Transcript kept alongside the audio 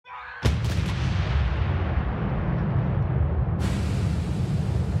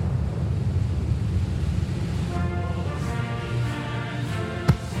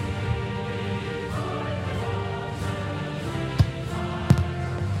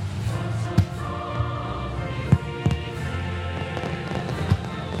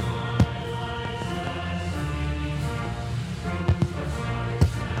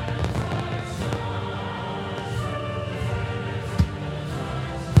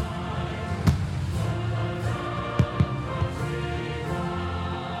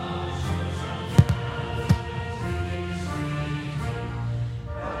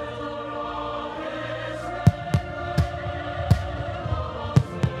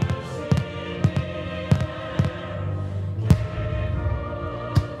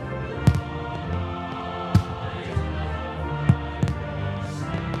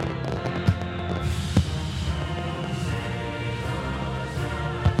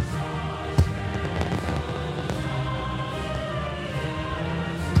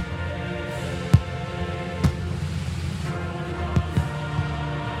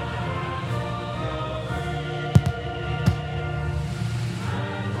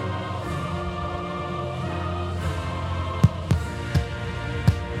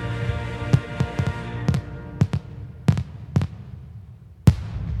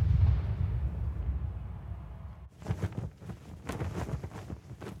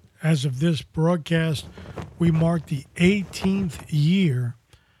As of this broadcast, we mark the 18th year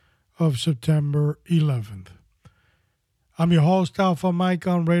of September 11th. I'm your host, Alpha Mike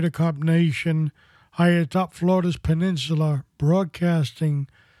on Raider Cop Nation, high atop Florida's peninsula, broadcasting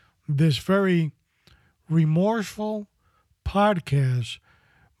this very remorseful podcast,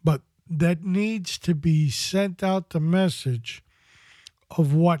 but that needs to be sent out the message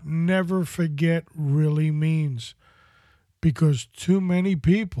of what never forget really means. Because too many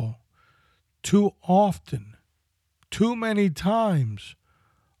people, too often, too many times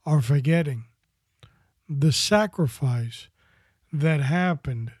are forgetting the sacrifice that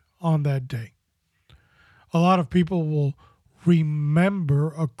happened on that day. A lot of people will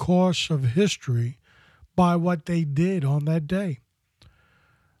remember a course of history by what they did on that day.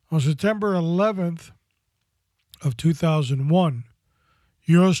 On September 11th of 2001,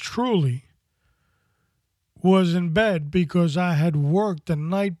 yours truly was in bed because I had worked the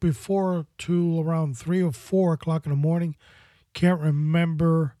night before till around 3 or 4 o'clock in the morning. Can't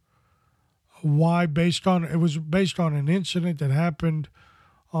remember why. It was based on an incident that happened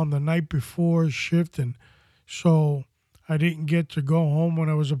on the night before shift, and so I didn't get to go home when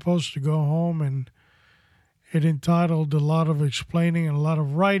I was supposed to go home, and it entitled a lot of explaining and a lot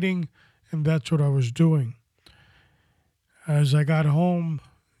of writing, and that's what I was doing. As I got home,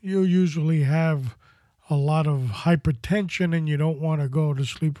 you usually have a lot of hypertension and you don't want to go to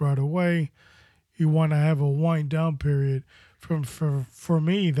sleep right away. You want to have a wind down period. For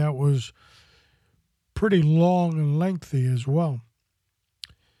me, that was pretty long and lengthy as well.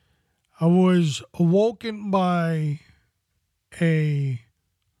 I was awoken by a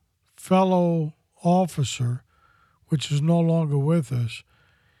fellow officer, which is no longer with us.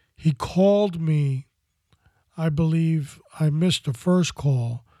 He called me. I believe I missed the first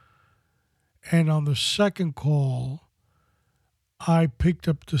call. And on the second call, I picked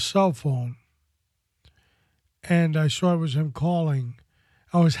up the cell phone and I saw it was him calling.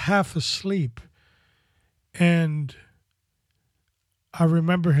 I was half asleep. And I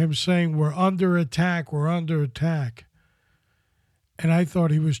remember him saying, "We're under attack, we're under attack." And I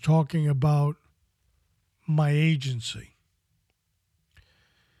thought he was talking about my agency.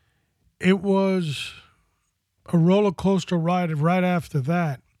 It was a roller coaster ride right after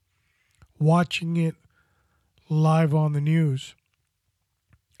that, watching it live on the news.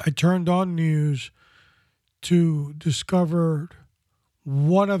 I turned on news to discover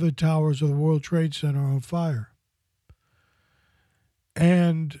one of the towers of the World Trade Center on fire.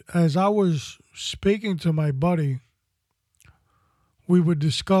 And as I was speaking to my buddy, we were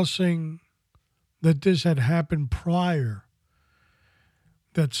discussing that this had happened prior,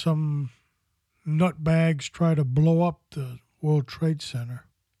 that some nutbags tried to blow up the World Trade Center.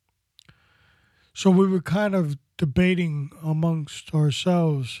 So we were kind of debating amongst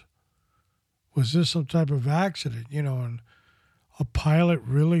ourselves, was this some type of accident, and a pilot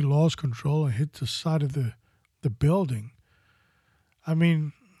really lost control and hit the side of the building. I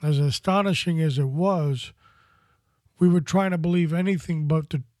mean, as astonishing as it was, we were trying to believe anything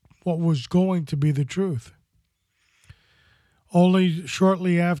but what was going to be the truth. Only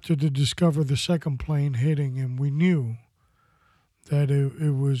shortly after to discover the second plane hitting, and we knew that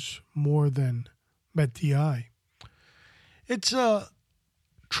it was more than met the eye. It's a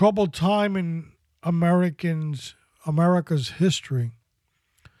troubled time in America's history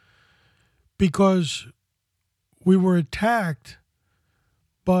because we were attacked,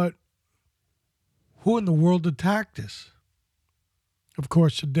 but who in the world attacked us? Of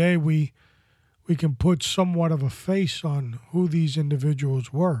course, today we can put somewhat of a face on who these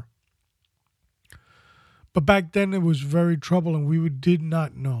individuals were. But back then it was very troubling. We did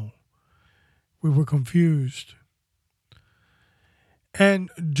not know. We were confused.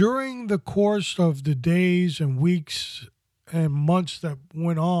 And during the course of the days and weeks and months that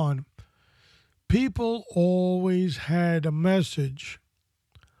went on, people always had a message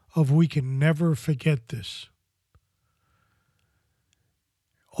of we can never forget this.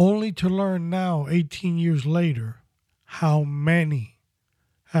 Only to learn now, 18 years later, how many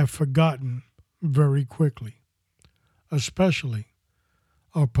have forgotten very quickly, especially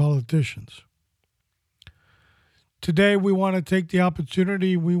our politicians. Today, we want to take the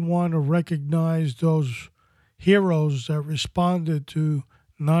opportunity, we want to recognize those heroes that responded to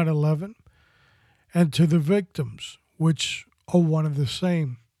 9/11 and to the victims, which are one and the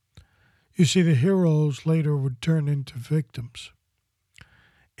same. You see, the heroes later would turn into victims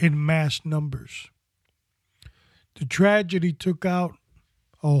in mass numbers. The tragedy took out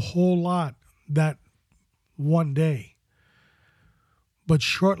a whole lot that one day. But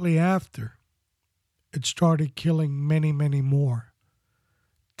shortly after, it started killing many, many more.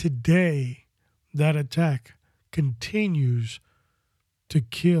 today, that attack continues to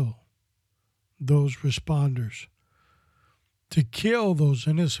kill those responders, to kill those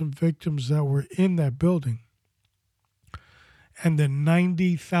innocent victims that were in that building, and the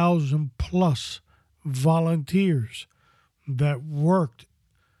 90,000 plus volunteers that worked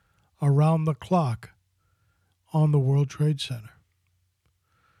around the clock on the World Trade Center.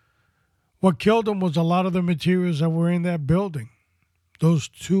 What killed them was a lot of the materials that were in that building. Those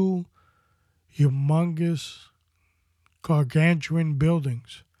two humongous, gargantuan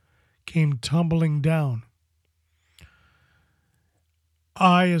buildings came tumbling down.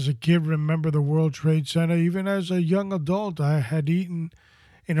 I, as a kid, remember the World Trade Center. Even as a young adult, I had eaten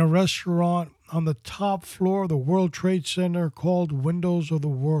in a restaurant on the top floor of the World Trade Center called Windows of the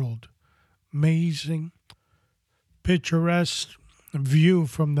World. Amazing, picturesque view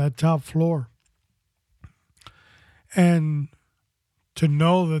from that top floor. And to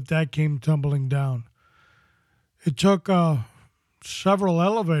know that that came tumbling down. It took several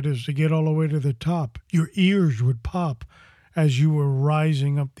elevators to get all the way to the top. Your ears would pop as you were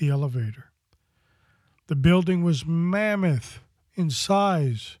rising up the elevator. The building was mammoth in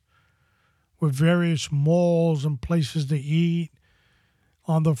size, with various malls and places to eat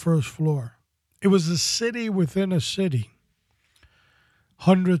on the first floor. It was a city within a city.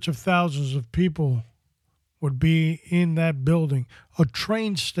 Hundreds of thousands of people would be in that building. A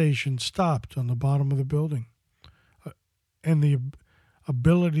train station stopped on the bottom of the building. And the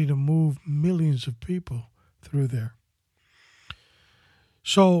ability to move millions of people through there.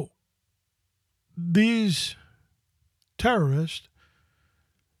 So these terrorists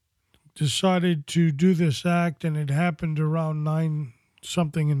decided to do this act, and it happened around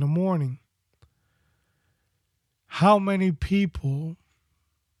 9-something in the morning. How many people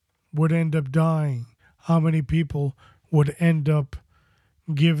would end up dying? How many people would end up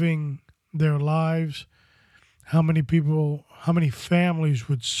giving their lives? How many people, how many families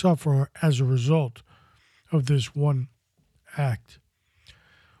would suffer as a result of this one act?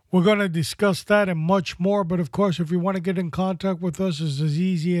 We're going to discuss that and much more. But of course, if you want to get in contact with us, it's as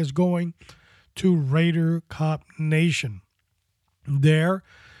easy as going to Raider Cop Nation. There,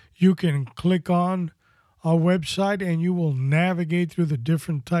 you can click on our website and you will navigate through the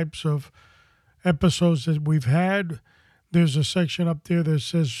different types of episodes that we've had. There's a section up there that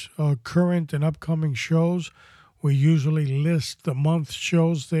says current and upcoming shows. We usually list the month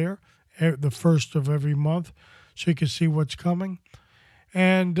shows there, the first of every month, so you can see what's coming.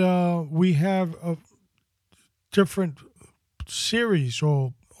 And we have different series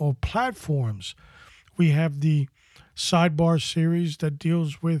or platforms. We have the Sidebar series that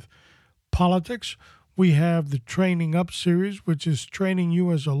deals with politics. We have the Training Up series, which is training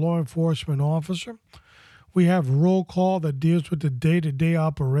you as a law enforcement officer. We have Roll Call that deals with the day-to-day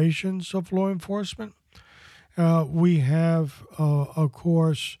operations of law enforcement. We have, of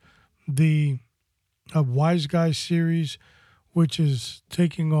course, the Wise Guy series, which is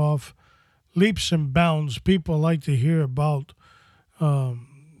taking off leaps and bounds. People like to hear about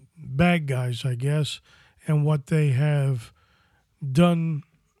bad guys, I guess, and what they have done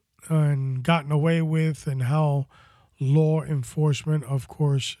and gotten away with, and how law enforcement, of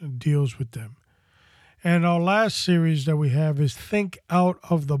course, deals with them. And our last series that we have is Think Out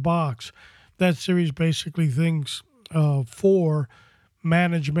of the Box. That series basically thinks for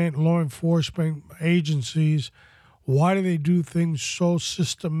management, law enforcement agencies, why do they do things so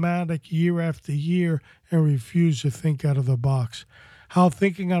systematic year after year and refuse to think out of the box? How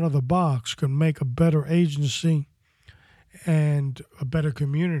thinking out of the box can make a better agency and a better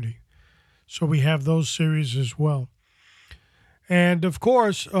community. So we have those series as well. And of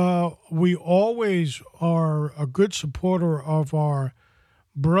course, we always are a good supporter of our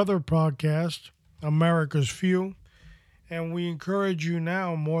brother podcast, America's Few. And we encourage you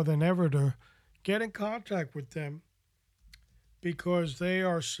now more than ever to get in contact with them, because they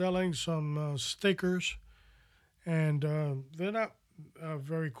are selling some stickers, and they're not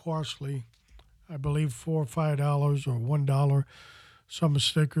very costly. I believe $4 or $5 or $1 some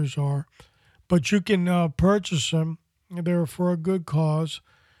stickers are. But you can purchase them. They're for a good cause,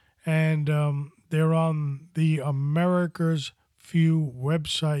 and they're on the America's Few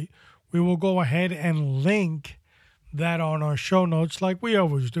website. We will go ahead and link that on our show notes like we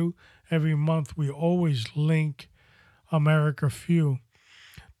always do. Every month we always link America Few.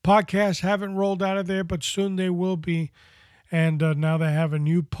 Podcasts haven't rolled out of there, but soon they will be. And now they have a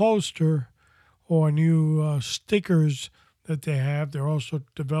new poster or new stickers that they have. They're also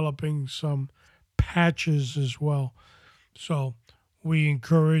developing some patches as well. So we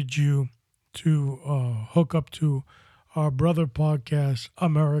encourage you to hook up to our brother podcast,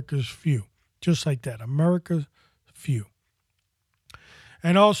 America's Few. Just like that, America's Few.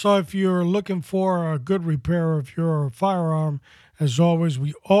 And also, if you're looking for a good repair of your firearm, as always,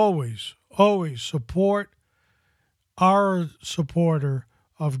 we always support our supporter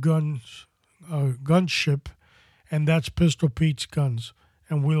of guns, gunship, and that's Pistol Pete's Guns.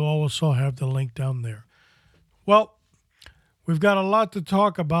 And we'll also have the link down there. Well, we've got a lot to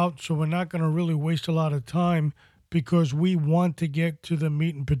talk about, so we're not going to really waste a lot of time because we want to get to the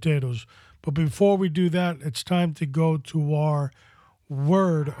meat and potatoes. But before we do that, it's time to go to our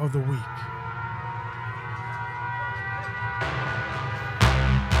Word of the Week.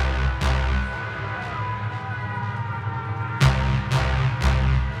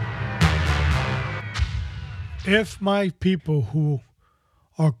 If my people who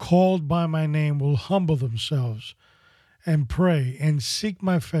are called by my name will humble themselves and pray and seek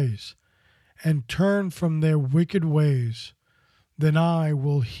my face and turn from their wicked ways, then I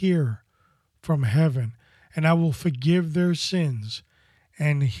will hear from heaven and I will forgive their sins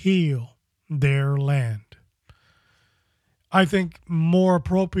and heal their land. I think more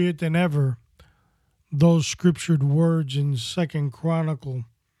appropriate than ever, those scriptured words in 2 Chronicle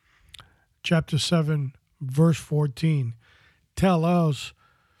chapter 7, verse 14, tell us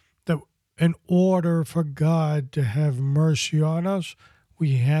that in order for God to have mercy on us,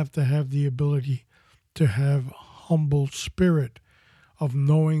 we have to have the ability to have humble spirit of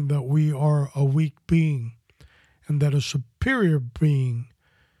knowing that we are a weak being and that a superior being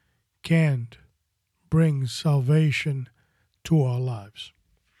can bring salvation to our lives.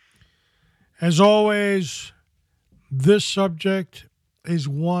 As always, this subject is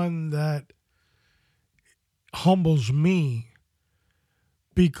one that humbles me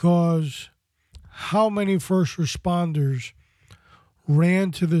because how many first responders ran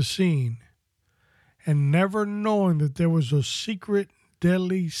to the scene and never knowing that there was a secret,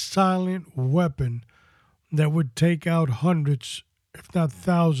 deadly, silent weapon that would take out hundreds, if not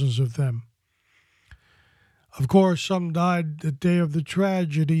thousands of them. Of course, some died the day of the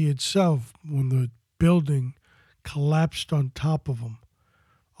tragedy itself when the building collapsed on top of them.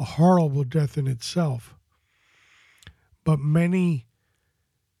 A horrible death in itself. But many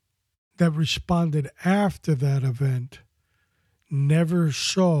that responded after that event never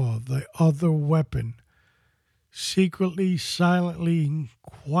saw the other weapon secretly, silently,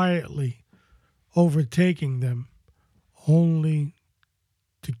 quietly overtaking them, only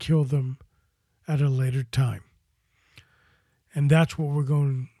to kill them at a later time. And that's what we're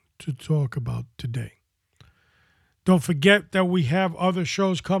going to talk about today. Don't forget that we have other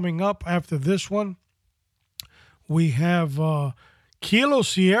shows coming up after this one. We have Kilo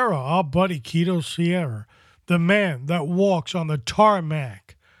Sierra, our buddy Kilo Sierra, the man that walks on the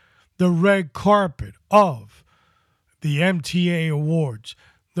tarmac, the red carpet of the MTA Awards,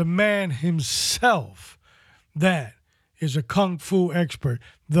 the man himself that is a kung fu expert,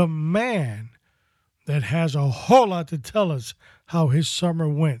 the man that has a whole lot to tell us how his summer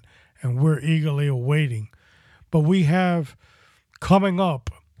went, and we're eagerly awaiting. But we have coming up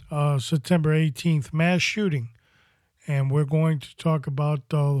September 18th, mass shooting, and we're going to talk about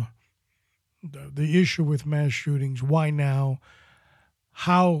the issue with mass shootings, why now,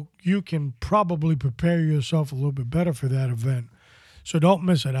 how you can probably prepare yourself a little bit better for that event. So don't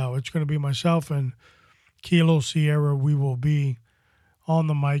miss it out. It's going to be myself and Kilo Sierra. We will be on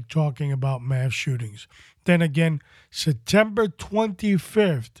the mic talking about mass shootings. Then again, September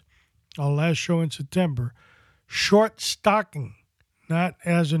 25th, our last show in September, short stocking, not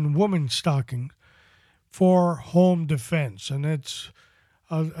as in women's stocking, for home defense. And it's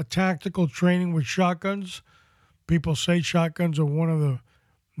a tactical training with shotguns. People say shotguns are one of the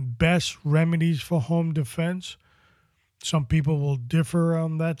best remedies for home defense. Some people will differ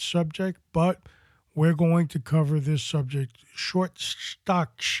on that subject, but we're going to cover this subject,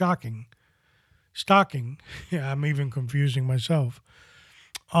 stocking, yeah, I'm even confusing myself,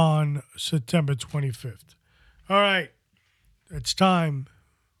 on September 25th. All right, it's time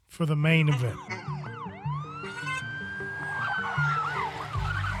for the main event.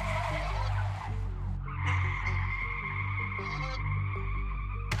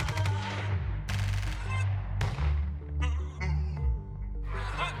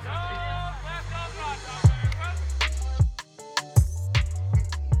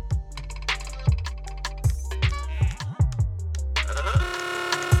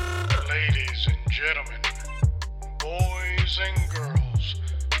 Gentlemen, boys and girls,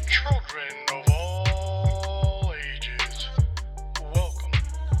 children of all ages, welcome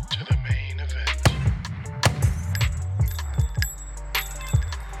to the main event.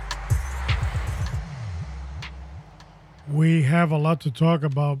 We have a lot to talk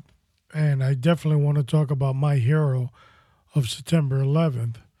about, and I definitely want to talk about my hero of September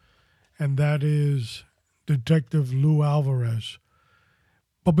 11th, and that is Detective Lou Alvarez.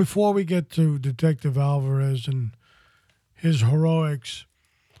 But before we get to Detective Alvarez and his heroics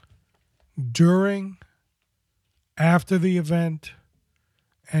during, after the event,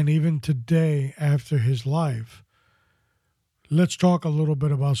 and even today after his life, let's talk a little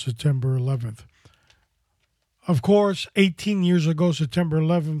bit about September 11th. Of course, 18 years ago, September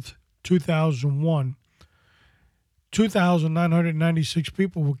 11th, 2001, 2,996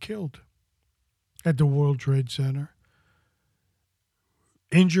 people were killed at the World Trade Center,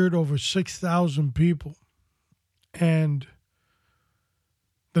 injured over 6,000 people, and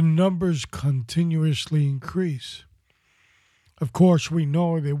the numbers continuously increase. Of course, we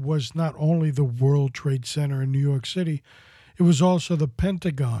know it was not only the World Trade Center in New York City, it was also the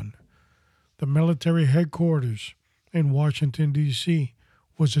Pentagon. The military headquarters in Washington, D.C.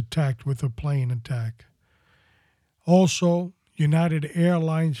 was attacked with a plane attack. Also, United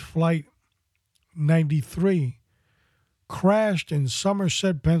Airlines Flight 93 crashed in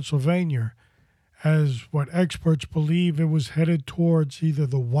Somerset, Pennsylvania, as what experts believe it was headed towards either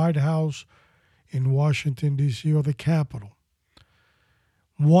the White House in Washington, D.C. or the Capitol.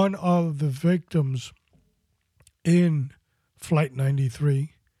 One of the victims in Flight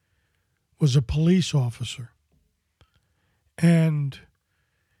 93 was a police officer. And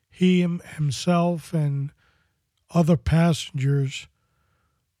he himself and other passengers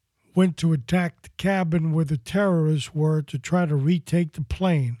went to attack the cabin where the terrorists were to try to retake the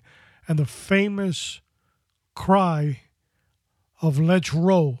plane. And the famous cry of "Let's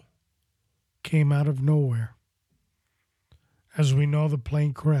roll" came out of nowhere. As we know, the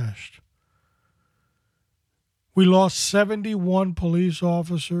plane crashed. We lost 71 police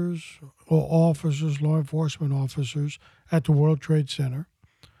officers or law enforcement officers at the World Trade Center.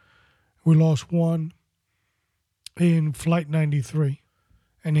 We lost one in Flight 93.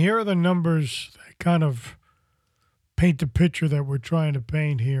 And here are the numbers that kind of paint the picture that we're trying to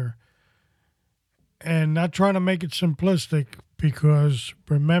paint here. And not trying to make it simplistic because,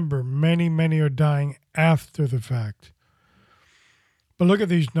 remember, many are dying after the fact. But look at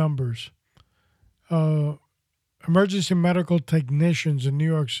these numbers. Emergency medical technicians in New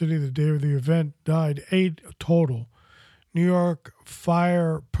York City the day of the event died, 8 total. New York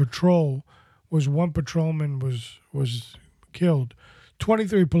Fire Patrol was one patrolman was killed.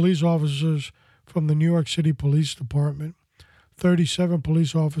 23 police officers from the New York City Police Department, 37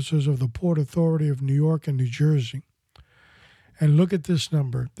 police officers of the Port Authority of New York and New Jersey. And look at this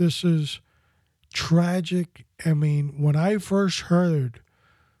number. This is tragic. I mean, when I first heard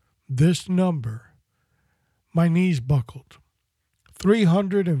this number, my knees buckled.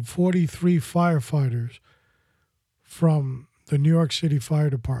 343 firefighters from the New York City Fire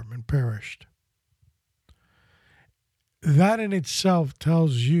Department perished. That in itself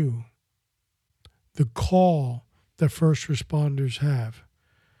tells you the call that first responders have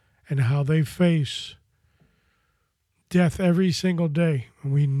and how they face death every single day.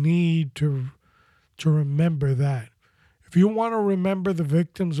 And we need to remember that. If you want to remember the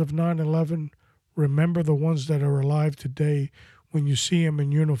victims of 9/11, remember the ones that are alive today when you see them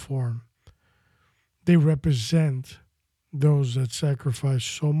in uniform. They represent those that sacrificed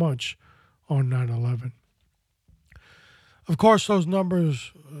so much on 9/11. Of course, those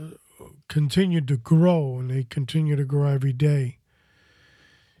numbers continue to grow, and they continue to grow every day.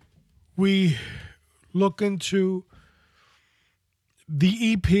 We look into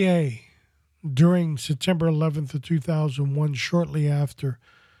the EPA during September 11th of 2001, shortly after,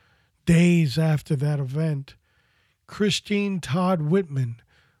 days after that event. Christine Todd Whitman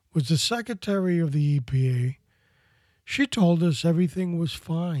was the secretary of the EPA. She told us everything was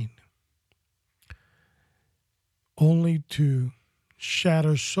fine, only to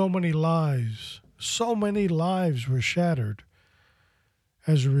shatter so many lives. So many lives were shattered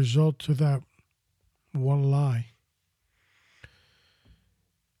as a result of that one lie.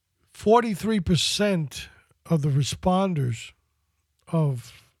 43% of the responders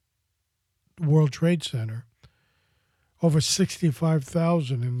of World Trade Center, over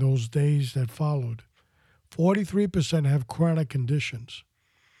 65,000 in those days that followed, 43% have chronic conditions.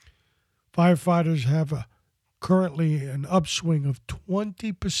 Firefighters have currently an upswing of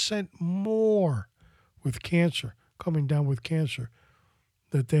 20% more with cancer, coming down with cancer,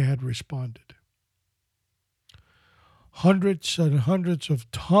 that they had responded. Hundreds and hundreds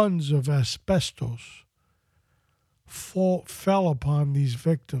of tons of asbestos fell upon these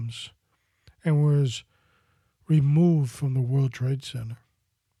victims and was removed from the World Trade Center.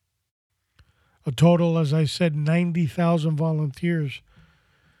 A total, as I said, 90,000 volunteers.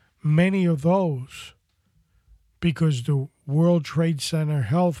 Many of those because the World Trade Center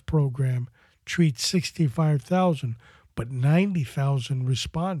Health Program treats 65,000, but 90,000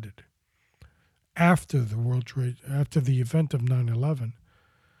 responded after the event of 9/11.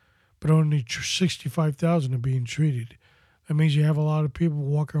 But only 65,000 are being treated. That means you have a lot of people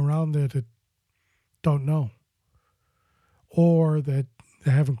walking around there that don't know, or that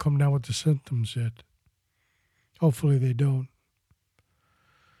they haven't come down with the symptoms yet. Hopefully they don't.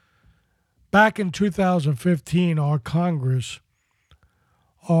 Back in 2015, our Congress,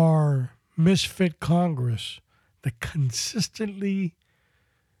 our misfit Congress that consistently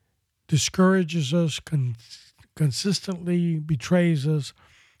discourages us, consistently betrays us,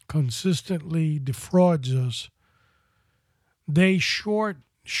 consistently defrauds us, they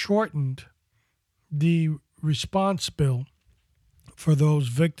shortened the response bill for those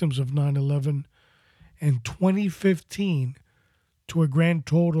victims of 9/11 in 2015 to a grand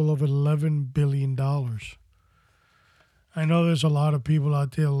total of $11 billion. I know there's a lot of people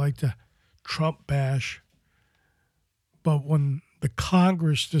out there who like to Trump bash, but when the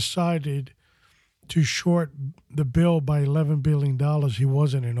Congress decided to short the bill by $11 billion, he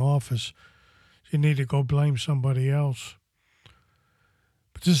wasn't in office. You need to go blame somebody else.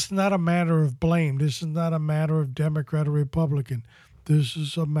 But this is not a matter of blame. This is not a matter of Democrat or Republican. This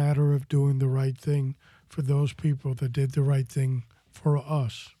is a matter of doing the right thing for those people that did the right thing for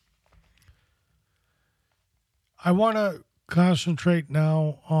us. I want to concentrate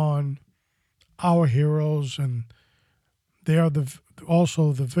now on our heroes, and they are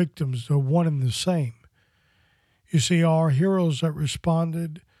also the victims. They're one and the same. You see, our heroes that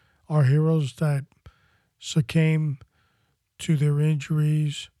responded, our heroes that succumbed to their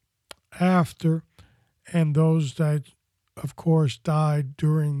injuries after, and those that, of course, died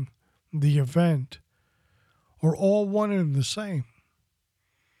during the event, are all one and the same.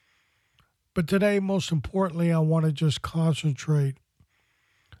 But today, most importantly, I want to just concentrate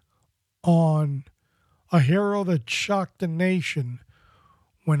on a hero that shocked the nation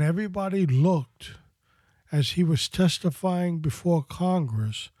when everybody looked as he was testifying before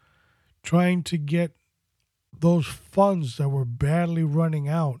Congress, trying to get those funds that were badly running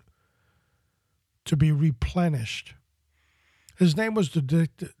out to be replenished. His name was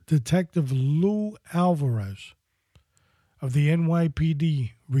Detective Lou Alvarez of the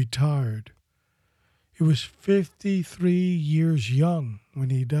NYPD, retired. He was 53 years young when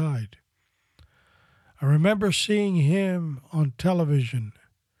he died. I remember seeing him on television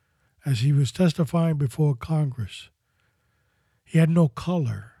as he was testifying before Congress. He had no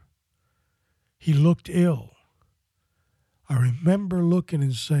color. He looked ill. I remember looking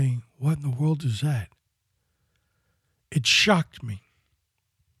and saying, "What in the world is that?" It shocked me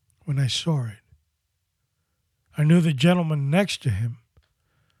when I saw it. I knew the gentleman next to him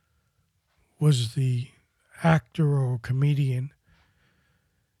was the actor or comedian.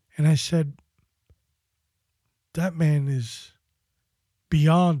 And I said, that man is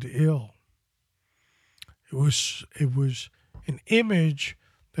beyond ill. It was an image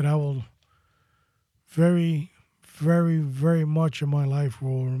that I will very, very, very much in my life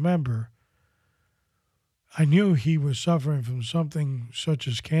will remember. I knew he was suffering from something such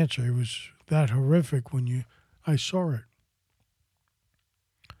as cancer. It was that horrific when I saw it.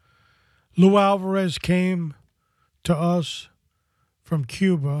 Lou Alvarez came to us from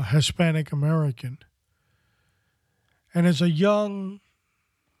Cuba, Hispanic American. And as a young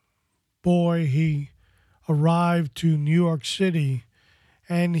boy, he arrived to New York City,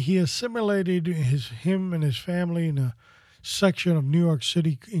 and he assimilated him and his family in a section of New York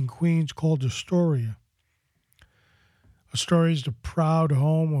City in Queens called Astoria. Astoria is the proud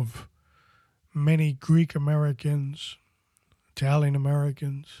home of many Greek Americans, Italian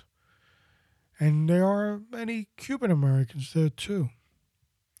Americans, and there are many Cuban Americans there too.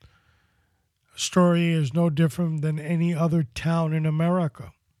 Astoria is no different than any other town in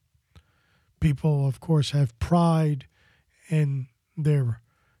America. People, of course, have pride in their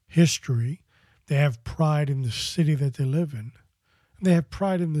history. They have pride in the city that they live in. They have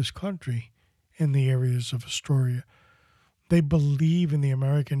pride in this country, in the areas of Astoria. They believe in the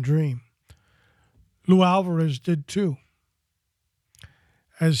American dream. Lou Alvarez did too.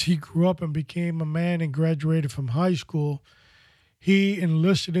 As he grew up and became a man and graduated from high school, he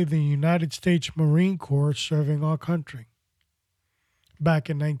enlisted in the United States Marine Corps serving our country back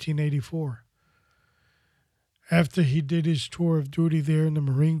in 1984. After he did his tour of duty there in the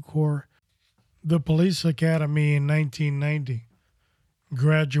Marine Corps, the police academy in 1990,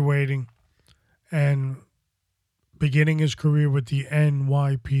 graduating and beginning his career with the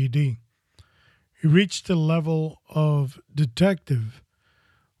NYPD. He reached the level of detective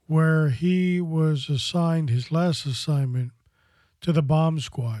where he was assigned his last assignment to the bomb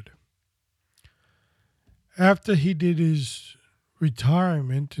squad. After he did his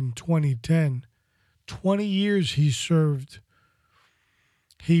retirement in 2010, 20 years he served,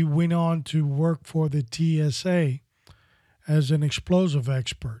 he went on to work for the TSA as an explosive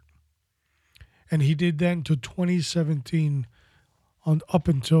expert. And he did that until 2017, up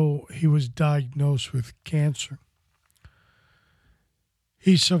until he was diagnosed with cancer.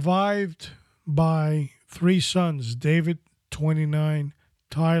 He survived by three sons: David, 29,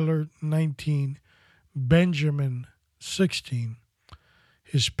 Tyler, 19, Benjamin, 16,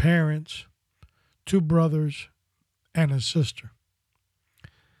 his parents, two brothers, and a sister.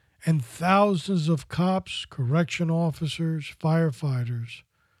 And thousands of cops, correction officers, firefighters,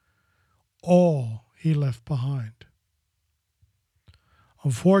 all he left behind.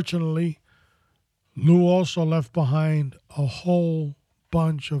 Unfortunately, Lou also left behind a whole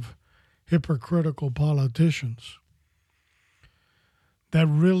bunch of hypocritical politicians that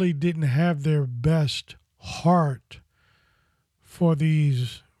really didn't have their best heart for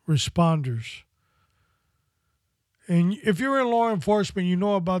these responders. And if you're in law enforcement, you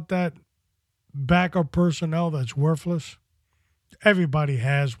know about that backup personnel that's worthless. Everybody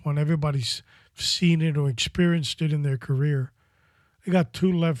has one. Everybody's seen it or experienced it in their career. They got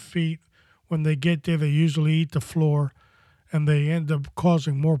two left feet. When they get there, they usually eat the floor, and they end up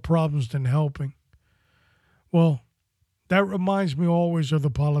causing more problems than helping. Well, that reminds me always of the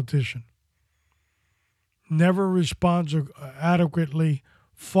politician. Never responds adequately,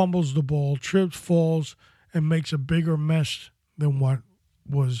 fumbles the ball, trips, falls, and makes a bigger mess than what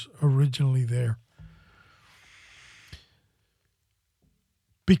was originally there.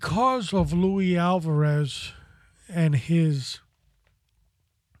 Because of Luis Alvarez and his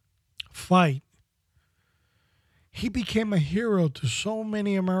fight, he became a hero to so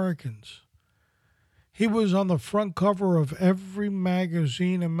many Americans. He was on the front cover of every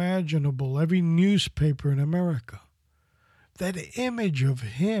magazine imaginable, every newspaper in America. That image of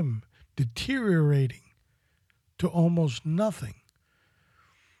him deteriorating to almost nothing.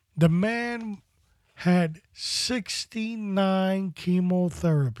 The man had 69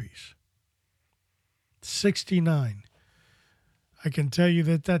 chemotherapies. 69. I can tell you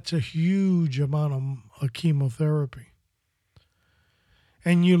that that's a huge amount of chemotherapy.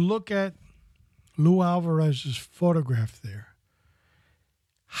 And you look at Lou Alvarez's photograph there,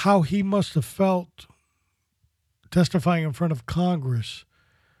 how he must have felt testifying in front of Congress,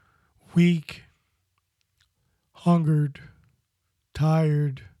 weak, hungered,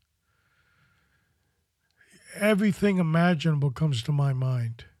 tired. Everything imaginable comes to my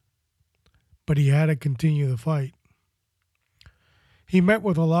mind. But he had to continue the fight. He met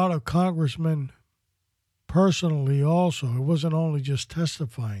with a lot of congressmen personally also. It wasn't only just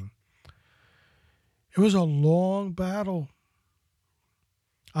testifying. It was a long battle.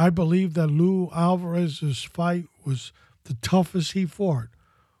 I believe that Lou Alvarez's fight was the toughest he fought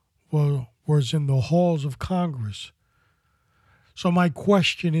was in the halls of Congress. So my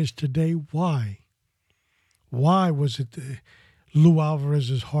question is today, why? Why was it Lou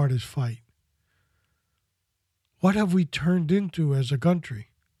Alvarez's hardest fight? What have we turned into as a country?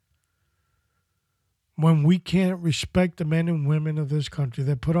 When we can't respect the men and women of this country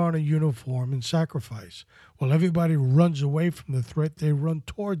that put on a uniform and sacrifice, well, everybody runs away from the threat, they run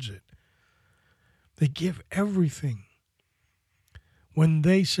towards it. They give everything. When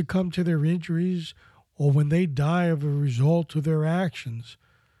they succumb to their injuries or when they die of a result of their actions,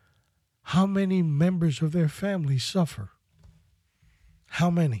 how many members of their family suffer?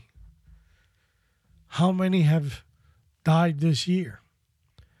 How many? How many have died this year?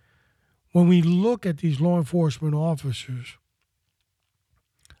 When we look at these law enforcement officers,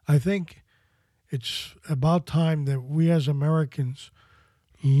 I think it's about time that we as Americans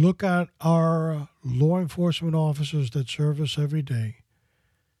look at our law enforcement officers that serve us every day.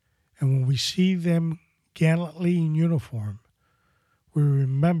 And when we see them gallantly in uniform, we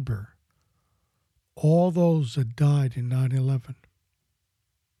remember all those that died in 9/11.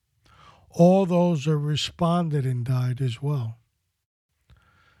 All those that responded and died as well.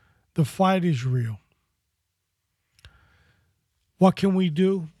 The fight is real. What can we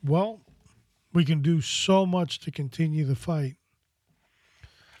do? Well, we can do so much to continue the fight.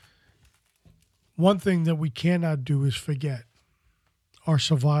 One thing that we cannot do is forget. Our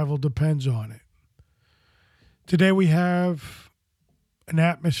survival depends on it. Today we have an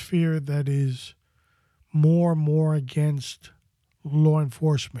atmosphere that is more and more against law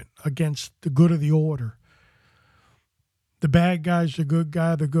enforcement, against the good of the order. The bad guy's the good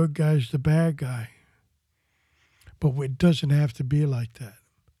guy's the bad guy. But it doesn't have to be like that.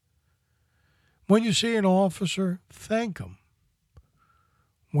 When you see an officer, thank him.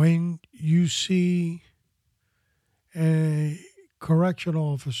 When you see a correction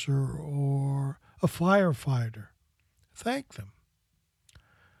officer or a firefighter, thank them.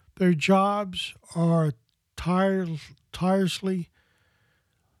 Their jobs are tirelessly.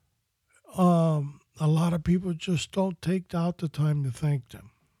 A lot of people just don't take out the time to thank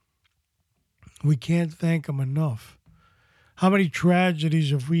them. We can't thank them enough. How many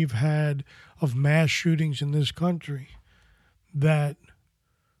tragedies have we had of mass shootings in this country that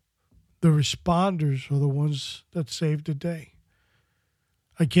the responders are the ones that saved the day?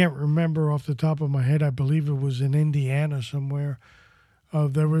 I can't remember off the top of my head. I believe it was in Indiana somewhere.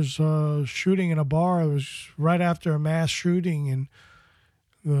 There was a shooting in a bar. It was right after a mass shooting, and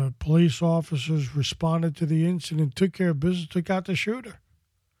the police officers responded to the incident, took care of business, took out the shooter.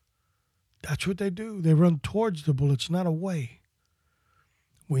 That's what they do. They run towards the bullets, not away.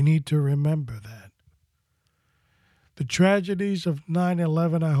 We need to remember that. The tragedies of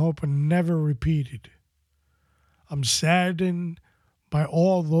 9/11, I hope, are never repeated. I'm saddened by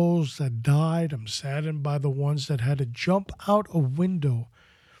all those that died. I'm saddened by the ones that had to jump out a window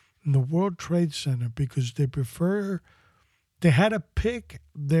in the World Trade Center because they had to pick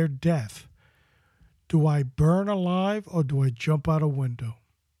their death. Do I burn alive or do I jump out a window?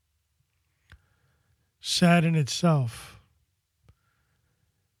 Sad in itself.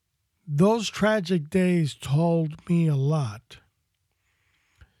 Those tragic days told me a lot.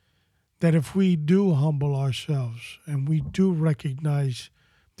 That if we do humble ourselves and we do recognize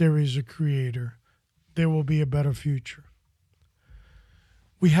there is a creator, there will be a better future.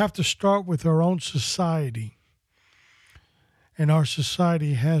 We have to start with our own society. And our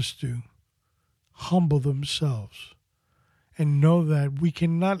society has to humble themselves and know that we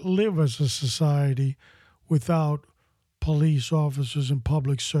cannot live as a society without police officers and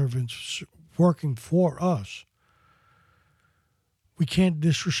public servants working for us. We can't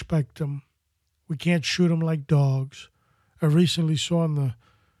disrespect them. We can't shoot them like dogs. I recently saw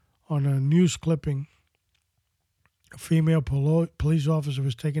on a news clipping, a female police officer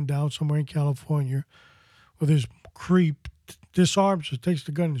was taken down somewhere in California with this creep disarms her, takes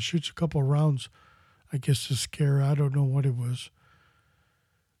the gun and shoots a couple of rounds, I guess to scare her. I don't know what it was.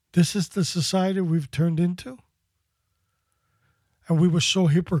 This is the society we've turned into? And we were so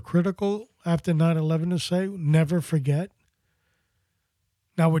hypocritical after 9/11 to say, never forget.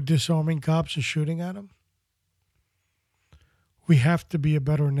 Now we're disarming cops and shooting at them. We have to be a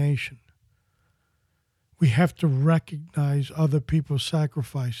better nation. We have to recognize other people's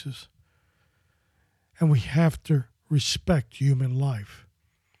sacrifices. And we have to respect human life.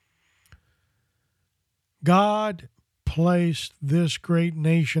 God placed this great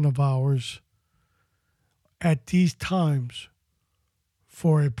nation of ours at these times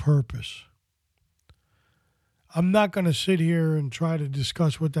for a purpose. I'm not going to sit here and try to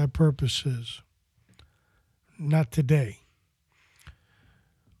discuss what that purpose is. Not today.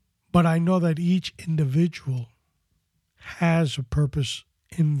 But I know that each individual has a purpose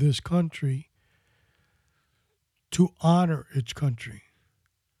in this country to honor its country.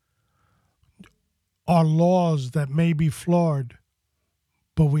 Our laws that may be flawed,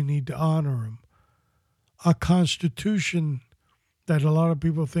 but we need to honor them. A constitution that a lot of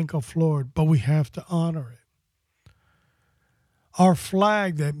people think are flawed, but we have to honor it. Our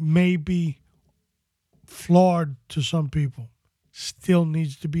flag that may be flawed to some people still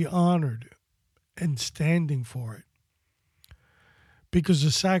needs to be honored and standing for it. Because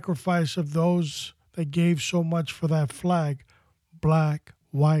the sacrifice of those that gave so much for that flag, black,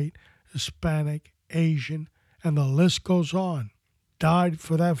 white, Hispanic, Asian, and the list goes on, died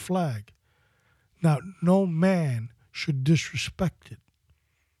for that flag. Now, no man should disrespect it.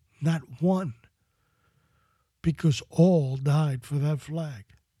 Not one. Because all died for that flag,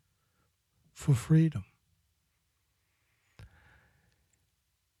 for freedom.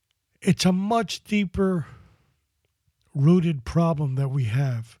 It's a much deeper rooted problem that we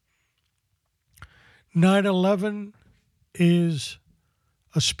have. 9/11 is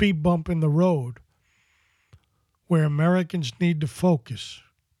a speed bump in the road where Americans need to focus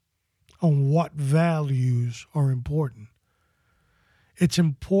on what values are important. It's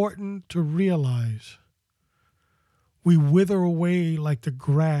important to realize we wither away like the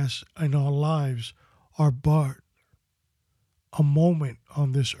grass, and our lives are but a moment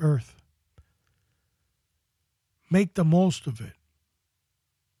on this earth. Make the most of it.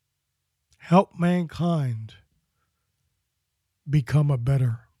 Help mankind become a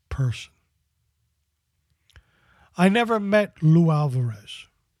better person. I never met Lou Alvarez,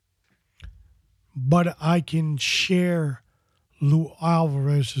 but I can share Lou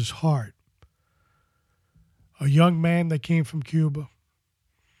Alvarez's heart. A young man that came from Cuba.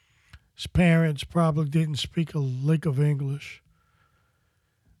 His parents probably didn't speak a lick of English.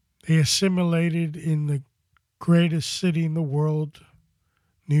 They assimilated in the greatest city in the world,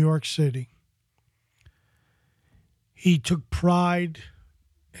 New York City. He took pride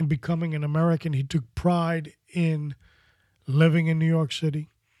in becoming an American. He took pride in living in New York City.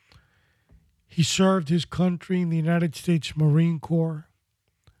 He served his country in the United States Marine Corps.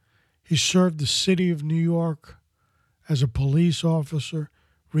 He served the city of New York as a police officer,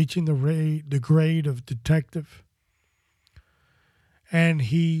 reaching the grade of detective. And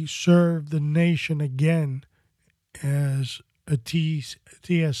he served the nation again as a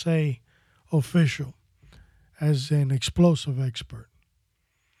TSA official, as an explosive expert.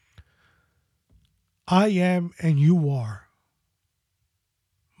 I am, and you are,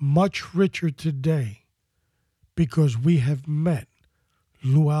 much richer today because we have met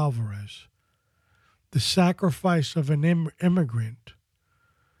Lou Alvarez. The sacrifice of an immigrant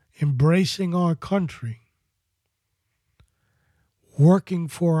embracing our country, working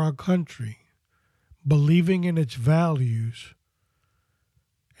for our country, believing in its values,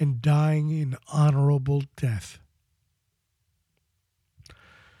 and dying an honorable death.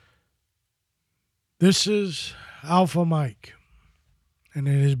 This is Alpha Mike, and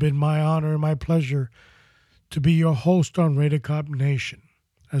it has been my honor and my pleasure to be your host on Raider Cop Nation.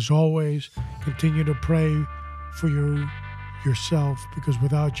 As always, continue to pray for yourself, because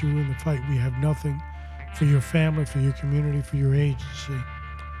without you in the fight, we have nothing. For your family, for your community, for your agency,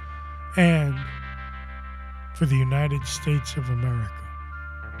 and for the United States of America.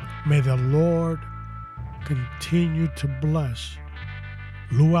 May the Lord continue to bless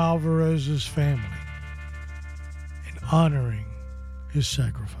Lou Alvarez's family in honoring his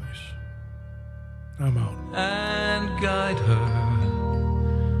sacrifice. I'm out. And guide her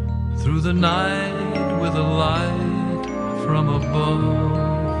through the night with a light from above,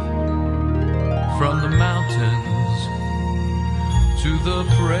 from the mountains to the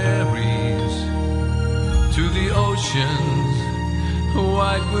prairies, to the oceans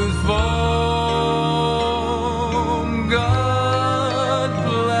white with foam. God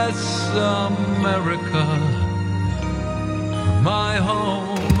bless America, my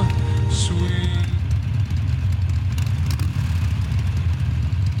home, sweet.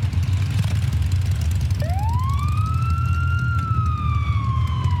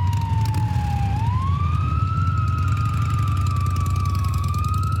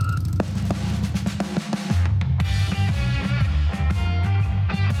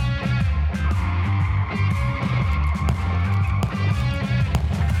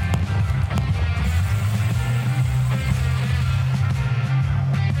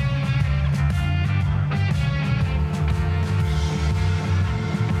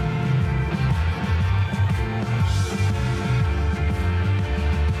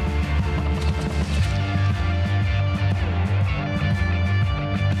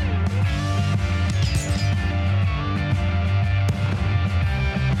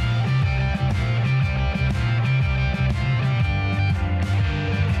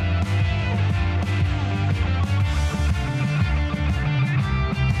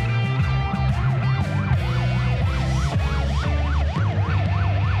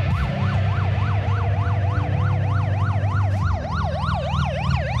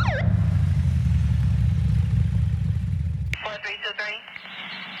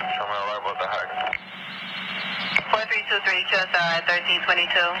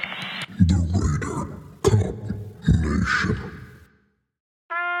 The Raider Cop Nation.